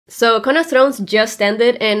So Con of Thrones just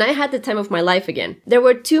ended and I had the time of my life again. There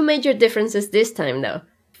were two major differences this time though.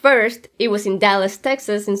 First, it was in Dallas,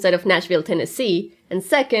 Texas instead of Nashville, Tennessee, and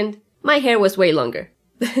second, my hair was way longer.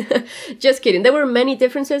 Just kidding, there were many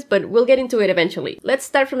differences, but we'll get into it eventually. Let's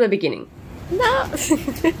start from the beginning. No!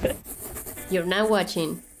 You're now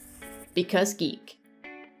watching Because Geek.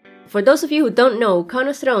 For those of you who don't know, Con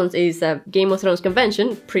of Thrones is a Game of Thrones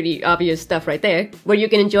convention, pretty obvious stuff right there, where you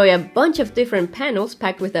can enjoy a bunch of different panels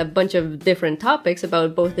packed with a bunch of different topics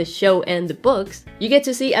about both the show and the books. You get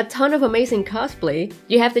to see a ton of amazing cosplay,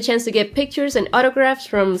 you have the chance to get pictures and autographs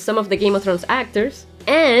from some of the Game of Thrones actors,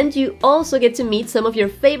 and you also get to meet some of your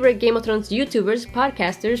favorite Game of Thrones YouTubers,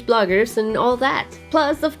 podcasters, bloggers, and all that.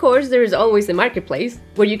 Plus, of course, there is always the marketplace,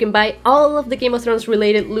 where you can buy all of the Game of Thrones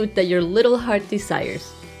related loot that your little heart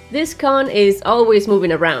desires. This con is always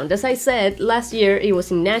moving around. As I said, last year it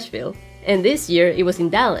was in Nashville, and this year it was in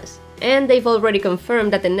Dallas. And they've already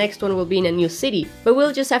confirmed that the next one will be in a new city, but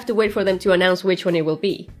we'll just have to wait for them to announce which one it will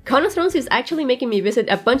be. Con of Thrones is actually making me visit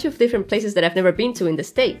a bunch of different places that I've never been to in the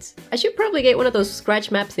States. I should probably get one of those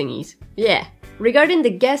scratch map thingies. Yeah. Regarding the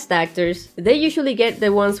guest actors, they usually get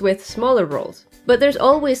the ones with smaller roles. But there's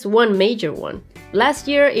always one major one. Last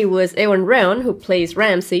year it was Ewan Reon, who plays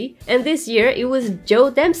Ramsay, and this year it was Joe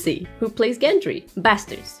Dempsey, who plays Gendry.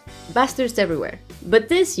 Bastards. Bastards everywhere. But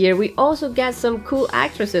this year we also got some cool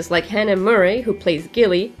actresses like Hannah Murray, who plays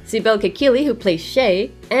Gilly, Sibel Kekili, who plays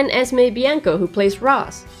Shay, and Esme Bianco, who plays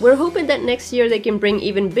Ross. We're hoping that next year they can bring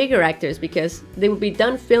even bigger actors because they will be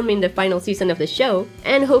done filming the final season of the show,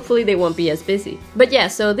 and hopefully they won't be as busy. But yeah,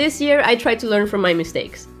 so this year I tried to learn from my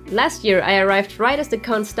mistakes. Last year I arrived right as the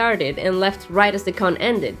con started and left right as the con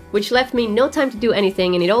ended, which left me no time to do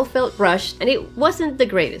anything and it all felt rushed and it wasn't the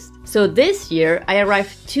greatest. So this year I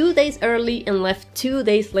arrived 2 days early and left 2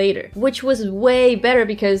 days later, which was way better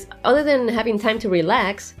because other than having time to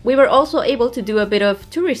relax, we were also able to do a bit of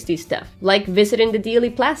touristy stuff, like visiting the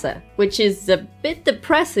Dealey Plaza, which is a bit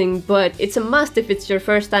depressing, but it's a must if it's your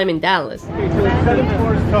first time in Dallas. Okay, so it's 7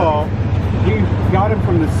 floors tall. You got him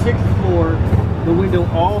from the 6th floor. The window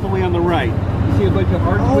all the way on the right. You see a bunch of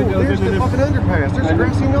arched windows. Oh, there's the fucking underpass. There's a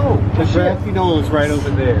grassy knoll. The grassy knoll is right over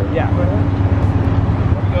there. Yeah.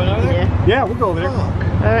 Are we going over there? Yeah, we'll go over there.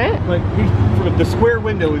 Alright. Like the square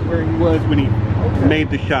window is where he was when he made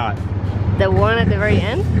the shot. The one at the very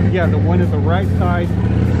end? Yeah, the one at the right side,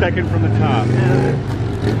 second from the top.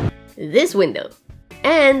 This window.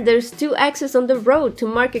 And there's 2 X's on the road to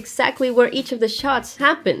mark exactly where each of the shots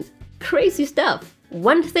happened. Crazy stuff.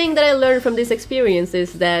 One thing that I learned from this experience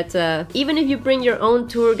is that even if you bring your own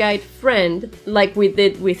tour guide friend, like we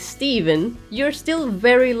did with Steven, you're still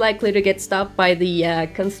very likely to get stopped by the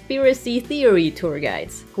conspiracy theory tour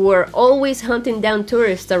guides, who are always hunting down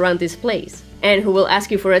tourists around this place, and who will ask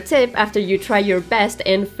you for a tip after you try your best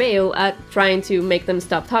and fail at trying to make them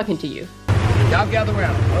stop talking to you. Y'all gather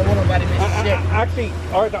around. I don't want nobody missing shit. Actually,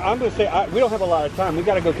 Arthur, I'm going to say, we don't have a lot of time. We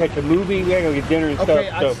got to go catch a movie. We got to go get dinner and okay,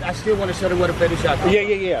 stuff. I still want to show them what a better shot.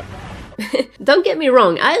 Yeah. Don't get me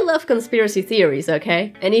wrong, I love conspiracy theories,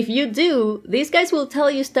 okay? And if you do, these guys will tell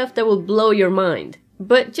you stuff that will blow your mind.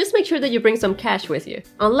 But just make sure that you bring some cash with you.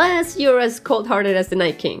 Unless you're as cold-hearted as the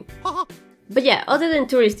Night King. But yeah, other than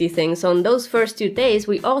touristy things, on those first 2 days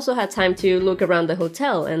we also had time to look around the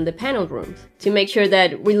hotel and the panel rooms to make sure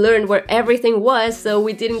that we learned where everything was so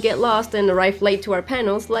we didn't get lost and arrive late to our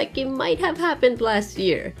panels like it might have happened last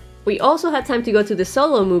year. We also had time to go to the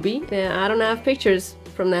Solo movie. I don't have pictures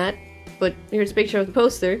from that, but here's a picture of the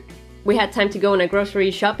poster. We had time to go on a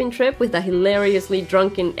grocery shopping trip with a hilariously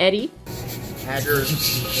drunken Eddie. Haggard,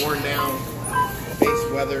 worn down,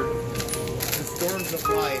 face weathered, the storms of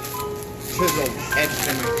life. Chiseled, etched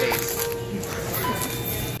in my face.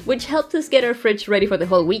 Which helped us get our fridge ready for the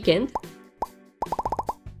whole weekend.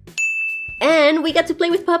 And we got to play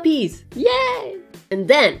with puppies! Yay! And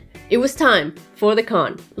then, it was time for the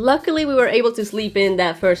con. Luckily we were able to sleep in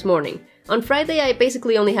that first morning. On Friday I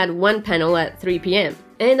basically only had one panel at 3 p.m.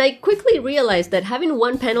 And I quickly realized that having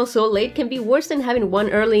one panel so late can be worse than having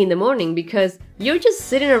one early in the morning because you're just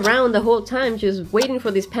sitting around the whole time just waiting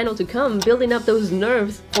for this panel to come, building up those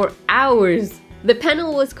nerves for hours. The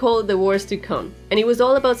panel was called The Wars to Come, and it was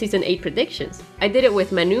all about Season 8 predictions. I did it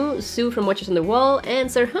with Manu, Sue from Watchers on the Wall,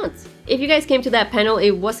 and Sir Hunt. If you guys came to that panel, it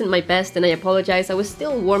wasn't my best and I apologize, I was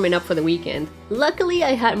still warming up for the weekend. Luckily,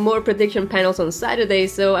 I had more prediction panels on Saturday,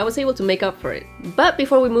 so I was able to make up for it. But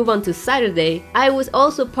before we move on to Saturday, I was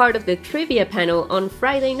also part of the trivia panel on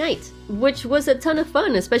Friday night, which was a ton of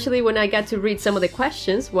fun, especially when I got to read some of the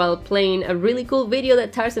questions while playing a really cool video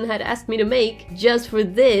that Tarzan had asked me to make just for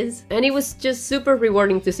this, and it was just super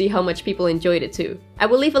rewarding to see how much people enjoyed it too. I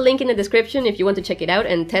will leave a link in the description if you want to check it out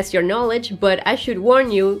and test your knowledge, but I should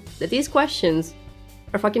warn you that these questions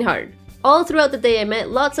are fucking hard. All throughout the day I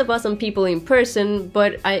met lots of awesome people in person,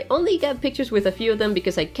 but I only got pictures with a few of them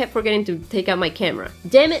because I kept forgetting to take out my camera.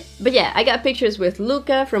 Damn it! But yeah, I got pictures with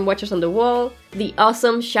Luca from Watchers on the Wall, the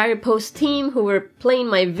awesome Shire Post team who were playing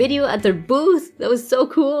my video at their booth. That was so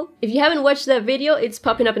cool. If you haven't watched that video, it's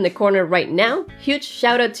popping up in the corner right now. Huge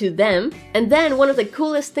shout out to them. And then one of the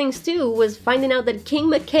coolest things too was finding out that King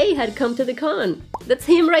McKay had come to the con. That's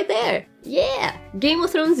him right there. Yeah! Game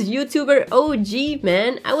of Thrones YouTuber OG,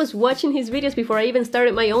 man. I was watching his videos before I even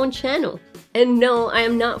started my own channel. And no, I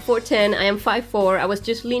am not 4'10", I am 5'4", I was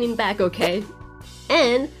just leaning back, okay?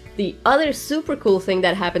 And the other super cool thing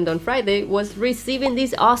that happened on Friday was receiving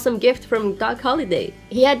this awesome gift from Doc Holliday.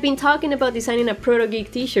 He had been talking about designing a Proto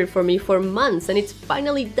Geek t-shirt for me for months, and it's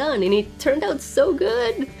finally done, and it turned out so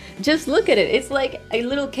good! Just look at it, it's like a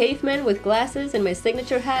little caveman with glasses and my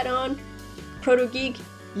signature hat on. Proto Geek.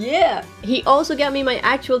 Yeah! He also got me my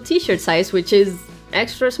actual t-shirt size, which is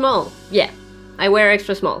extra small. Yeah, I wear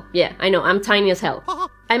extra small. Yeah, I know, I'm tiny as hell.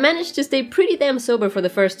 I managed to stay pretty damn sober for the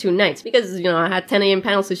first 2 nights because, you know, I had 10 AM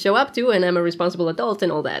panels to show up to and I'm a responsible adult and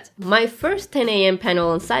all that. My first 10 AM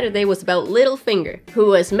panel on Saturday was about Littlefinger,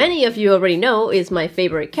 who, as many of you already know, is my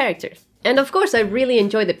favorite character. And of course I really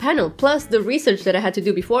enjoyed the panel, plus the research that I had to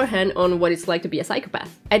do beforehand on what it's like to be a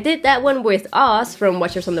psychopath. I did that one with Oz from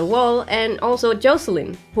Watchers on the Wall and also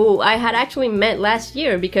Jocelyn, who I had actually met last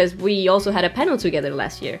year because we also had a panel together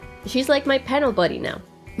last year. She's like my panel buddy now.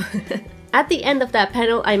 At the end of that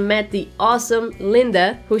panel, I met the awesome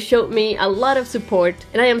Linda, who showed me a lot of support,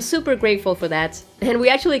 and I am super grateful for that. And we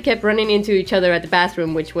actually kept running into each other at the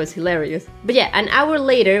bathroom, which was hilarious. But yeah, an hour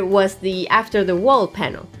later was the After the Wall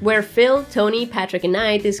panel, where Phil, Tony, Patrick, and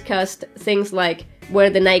I discussed things like where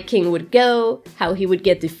the Night King would go, how he would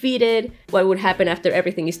get defeated, what would happen after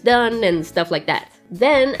everything is done, and stuff like that.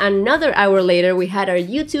 Then, another hour later, we had our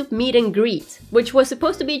YouTube meet and greet, which was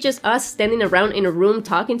supposed to be just us standing around in a room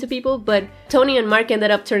talking to people, but Tony and Mark ended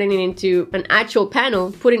up turning it into an actual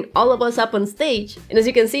panel, putting all of us up on stage, and as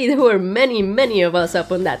you can see, there were many of us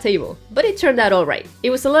up on that table. But it turned out alright. It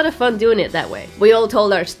was a lot of fun doing it that way. We all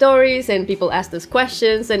told our stories, and people asked us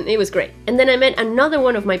questions, and it was great. And then I met another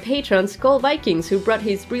one of my patrons, Skull Vikings, who brought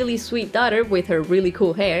his really sweet daughter with her really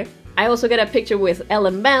cool hair. I also got a picture with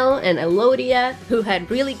Ellen Bell and Elodia, who had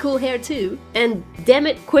really cool hair too. And damn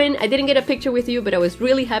it, Quinn, I didn't get a picture with you, but I was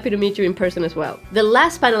really happy to meet you in person as well. The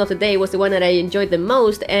last panel of the day was the one that I enjoyed the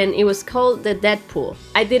most, and it was called the Deadpool.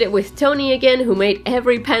 I did it with Tony again, who made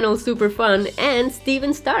every panel super fun, and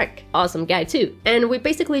Steven Stark, awesome guy too. And we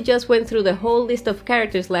basically just went through the whole list of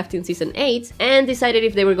characters left in Season 8 and decided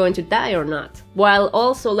if they were going to die or not, while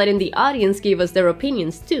also letting the audience give us their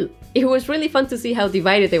opinions too. It was really fun to see how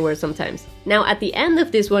divided they were sometimes. Now, at the end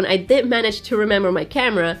of this one, I did manage to remember my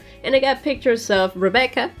camera, and I got pictures of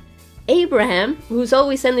Rebecca, Abraham, who's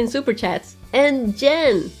always sending super chats, and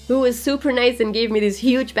Jen, who was super nice and gave me this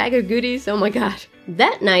huge bag of goodies. Oh my god.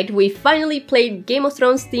 That night, we finally played Game of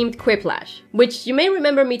Thrones themed Quiplash, which you may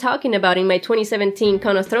remember me talking about in my 2017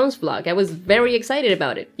 Con of Thrones vlog. I was very excited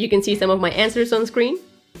about it. You can see some of my answers on screen.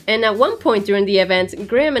 And at one point during the event,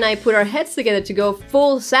 Graham and I put our heads together to go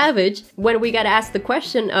full savage when we got asked the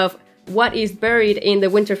question of what is buried in the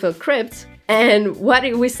Winterfell crypt. And what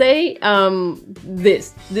did we say?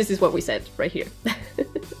 This is what we said right here.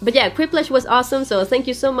 But yeah, Quiplash was awesome, so thank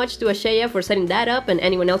you so much to Ashaya for setting that up and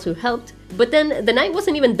anyone else who helped. But then the night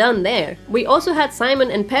wasn't even done there. We also had Simon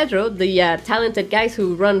and Pedro, the talented guys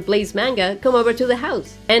who run Blaze Manga, come over to the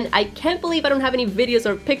house. And I can't believe I don't have any videos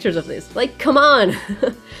or pictures of this. Like, come on!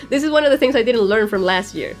 This is one of the things I didn't learn from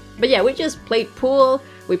last year. But yeah, we just played pool,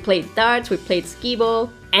 we played darts, we played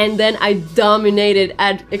skee-ball, and then I dominated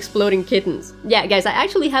at Exploding Kittens. Yeah, guys, I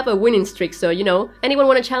actually have a winning streak, so, you know, anyone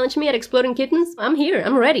want to challenge me at Exploding Kittens? I'm here,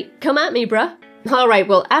 I'm ready. Come at me, bruh. Alright,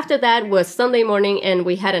 well, after that was Sunday morning and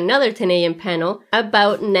we had another 10 AM panel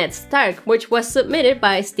about Ned Stark, which was submitted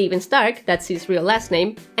by Steven Stark, that's his real last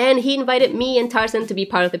name, and he invited me and Tarzan to be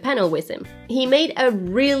part of the panel with him. He made a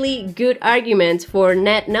really good argument for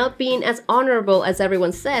Ned not being as honorable as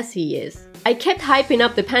everyone says he is. I kept hyping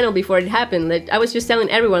up the panel before it happened. Like, I was just telling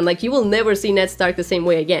everyone, like, you will never see Ned Stark the same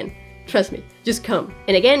way again. Trust me, just come.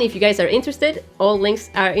 And again, if you guys are interested, all links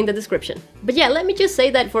are in the description. But yeah, let me just say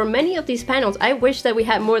that for many of these panels, I wish that we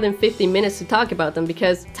had more than 50 minutes to talk about them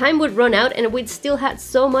because time would run out and we'd still had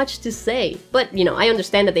so much to say. But, you know, I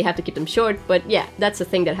understand that they have to keep them short, but yeah, that's a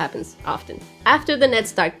thing that happens often. After the Ned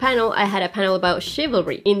Stark panel, I had a panel about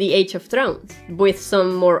chivalry in the Age of Thrones, with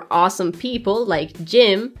some more awesome people like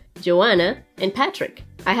Jim, Joanna, and Patrick.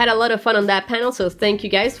 I had a lot of fun on that panel, so thank you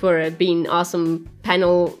guys for being awesome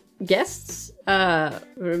panel guests,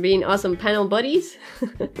 for being awesome panel buddies.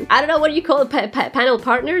 I don't know, what do you call it? Panel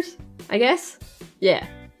partners, I guess? Yeah.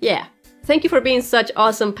 Thank you for being such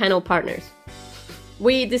awesome panel partners.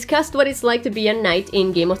 We discussed what it's like to be a knight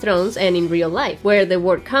in Game of Thrones and in real life, where the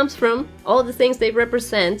word comes from, all the things they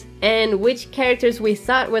represent, and which characters we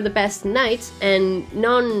thought were the best knights and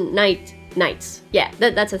non-knight knights. Yeah,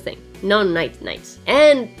 that's a thing. Non-knight knights.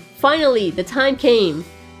 And finally, the time came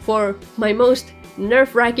for my most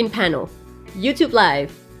nerve-wracking panel. YouTube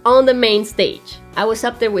Live on the main stage. I was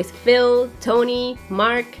up there with Phil, Tony,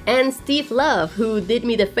 Mark, and Steve Love, who did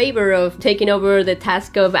me the favor of taking over the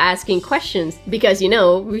task of asking questions, because, you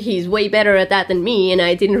know, he's way better at that than me and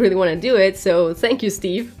I didn't really want to do it, so thank you,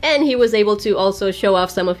 Steve. And he was able to also show off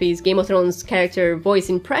some of his Game of Thrones character voice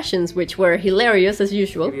impressions, which were hilarious as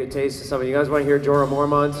usual. Give you a taste of something. You guys want to hear Jorah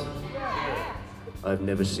Mormont's? I've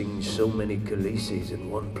never seen so many Khaleesi's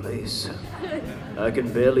in one place. I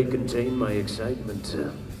can barely contain my excitement.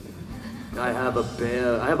 I have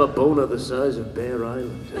a boner the size of Bear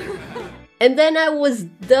Island. And then I was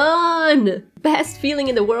done! Best feeling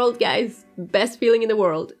in the world, guys. Best feeling in the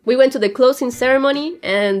world. We went to the closing ceremony,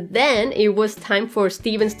 and then it was time for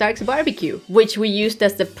Steven Stark's barbecue, which we used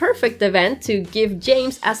as the perfect event to give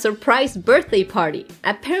James a surprise birthday party.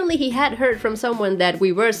 Apparently he had heard from someone that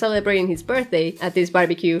we were celebrating his birthday at this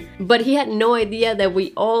barbecue, but he had no idea that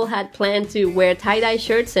we all had planned to wear tie-dye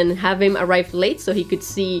shirts and have him arrive late so he could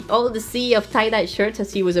see all the sea of tie-dye shirts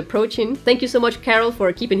as he was approaching. Thank you so much, Carol,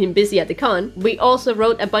 for keeping him busy at the con. We also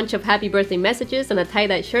wrote a bunch of happy birthday messages and a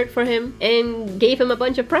tie-dye shirt for him, and gave him a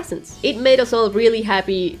bunch of presents. It made us all really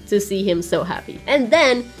happy to see him so happy. And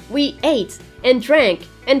then we ate and drank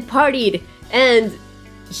and partied, and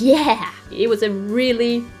yeah, it was a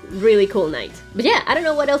really cool night. But yeah, I don't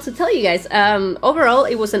know what else to tell you guys. Overall,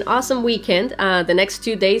 it was an awesome weekend. The next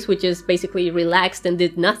 2 days, we just basically relaxed and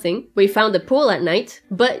did nothing. We found a pool at night.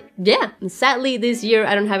 But yeah, sadly this year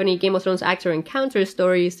I don't have any Game of Thrones actor encounter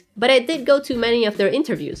stories, but I did go to many of their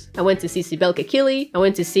interviews. I went to see Sibelka Kili, I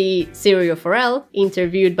went to see Sirio Forel,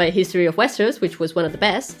 interviewed by History of Westeros, which was one of the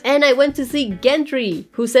best, and I went to see Gendry,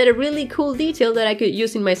 who said a really cool detail that I could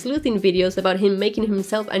use in my sleuthing videos about him making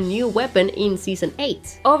himself a new weapon in Season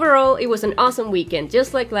 8. Overall, it was an awesome weekend,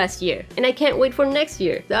 just like last year, and I can't wait for next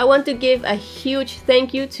year. So I want to give a huge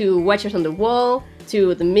thank you to Watchers on the Wall,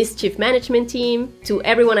 to the Mischief Management team, to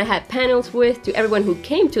everyone I had panels with, to everyone who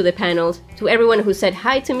came to the panels, to everyone who said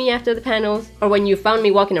hi to me after the panels, or when you found me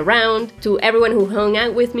walking around, to everyone who hung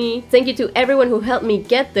out with me. Thank you to everyone who helped me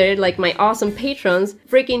get there, like my awesome patrons.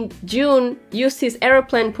 Freaking June used his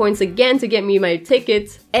aeroplane points again to get me my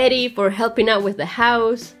tickets. Eddie for helping out with the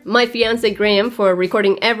house. My fiance Graham for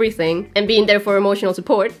recording everything and being there for emotional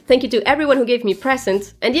support. Thank you to everyone who gave me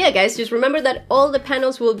presents. And yeah, guys, just remember that all the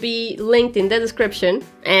panels will be linked in the description.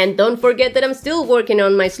 And don't forget that I'm still working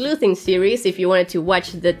on my sleuthing series. If you wanted to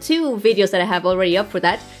watch the 2 videos that I have already up for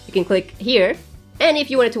that, you can click here. And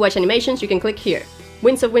if you wanted to watch animations, you can click here.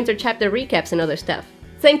 Winds of Winter chapter recaps and other stuff.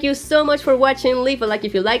 Thank you so much for watching. Leave a like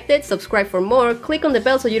if you liked it, subscribe for more, click on the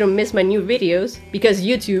bell so you don't miss my new videos, because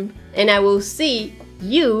YouTube, and I will see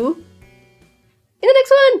you in the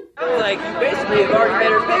next one! Like, you basically have already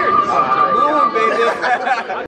met her parents. Come on, baby.